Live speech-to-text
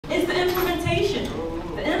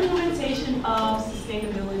of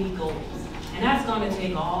sustainability goals. And that's going to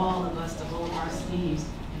take all of us to roll up our sleeves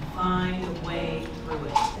and find a way through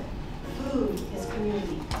it. Food is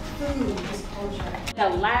community. Food is culture.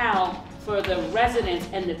 Allow for the residents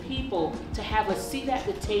and the people to have a seat at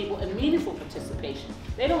the table and meaningful participation.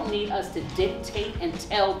 They don't need us to dictate and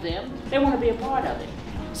tell them. They want to be a part of it.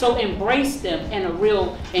 So embrace them in a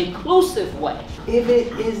real inclusive way. If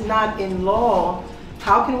it is not in law,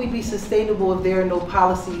 how can we be sustainable if there are no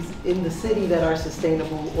policies in the city that are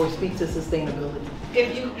sustainable or speak to sustainability?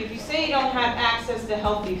 If you say you don't have access to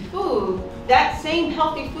healthy food, that same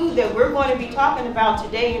healthy food that we're going to be talking about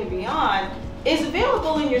today and beyond is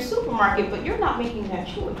available in your supermarket, but you're not making that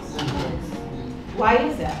choice. Why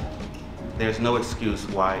is that? There's no excuse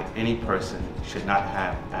why any person should not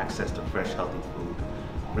have access to fresh, healthy food,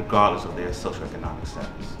 regardless of their socioeconomic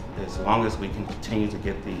status. As long as we can continue to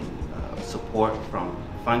get the support from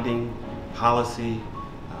funding, policy,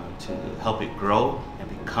 to help it grow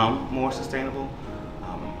and become more sustainable,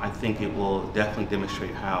 I think it will definitely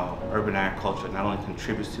demonstrate how urban agriculture not only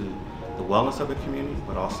contributes to the wellness of a community,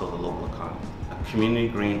 but also the local economy. Community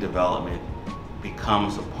green development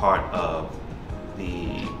becomes a part of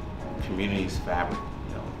the community's fabric.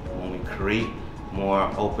 You know, when we create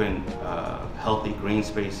more open, healthy green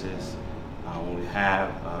spaces, when we have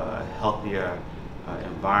a healthier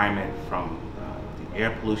environment from the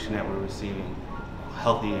air pollution that we're receiving,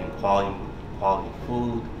 healthy and quality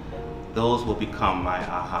food, those will become my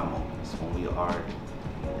aha moments when we are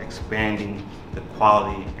expanding the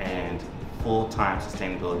quality and full-time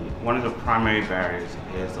sustainability. One of the primary barriers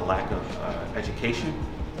is the lack of education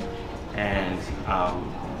and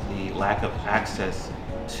the lack of access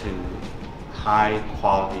to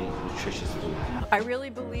high-quality, nutritious food. I really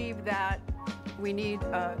believe that we need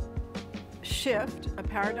a shift, a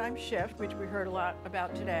paradigm shift, which we heard a lot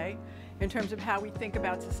about today, in terms of how we think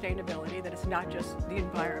about sustainability, that it's not just the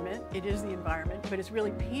environment, it is the environment, but it's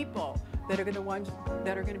really people that are going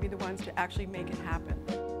to be the ones to actually make it happen.